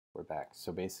back.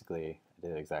 So basically, I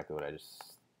did exactly what I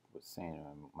just was saying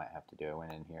I might have to do. I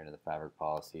went in here to the fabric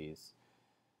policies,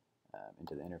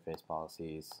 into the interface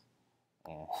policies,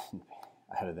 and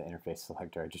out of the interface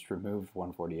selector, I just removed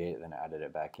 148, then added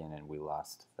it back in, and we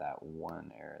lost that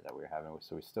one error that we were having.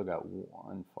 So we still got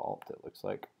one fault, it looks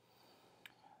like.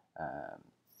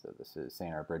 So this is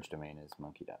saying our bridge domain is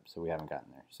monkeyed up. So we haven't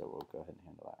gotten there. So we'll go ahead and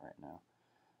handle that right now.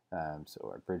 So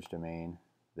our bridge domain,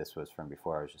 this was from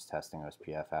before I was just testing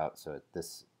OSPF out. So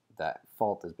that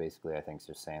fault is basically, I think,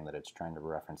 just saying that it's trying to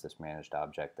reference this managed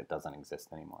object that doesn't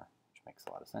exist anymore, which makes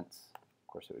a lot of sense. Of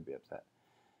course, it would be upset.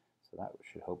 So that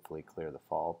should hopefully clear the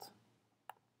fault.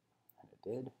 And it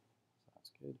did. So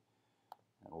that's good.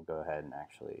 And we'll go ahead and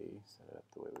actually set it up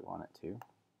the way we want it to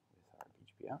with our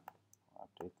BGP out. We'll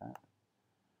update that.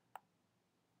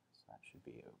 So that should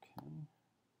be okay.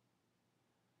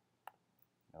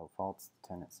 No faults. The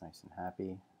tenant's nice and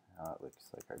happy. Now it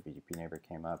looks like our BGP neighbor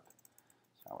came up.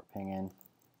 So now we're pinging.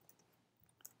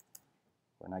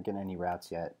 We're not getting any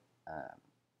routes yet.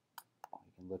 You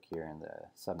can look here in the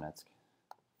subnets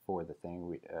for the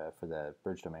thing, for the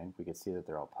bridge domain. We can see that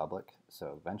they're all public.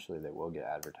 So eventually they will get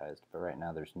advertised. But right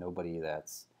now there's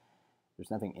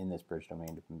nothing in this bridge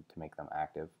domain to make them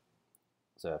active.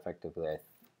 So effectively,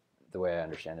 the way I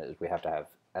understand it is we have to have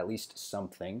at least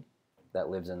something that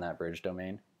lives in that bridge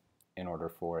domain in order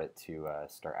for it to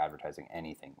start advertising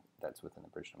anything that's within the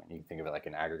bridge domain. You can think of it like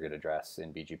an aggregate address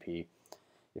in BGP.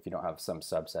 If you don't have some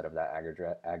subset of that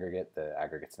aggregate, the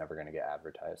aggregate's never going to get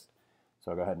advertised.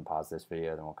 So I'll go ahead and pause this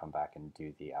video, then we'll come back and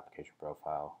do the application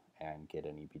profile and get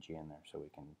an EPG in there so we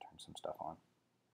can turn some stuff on.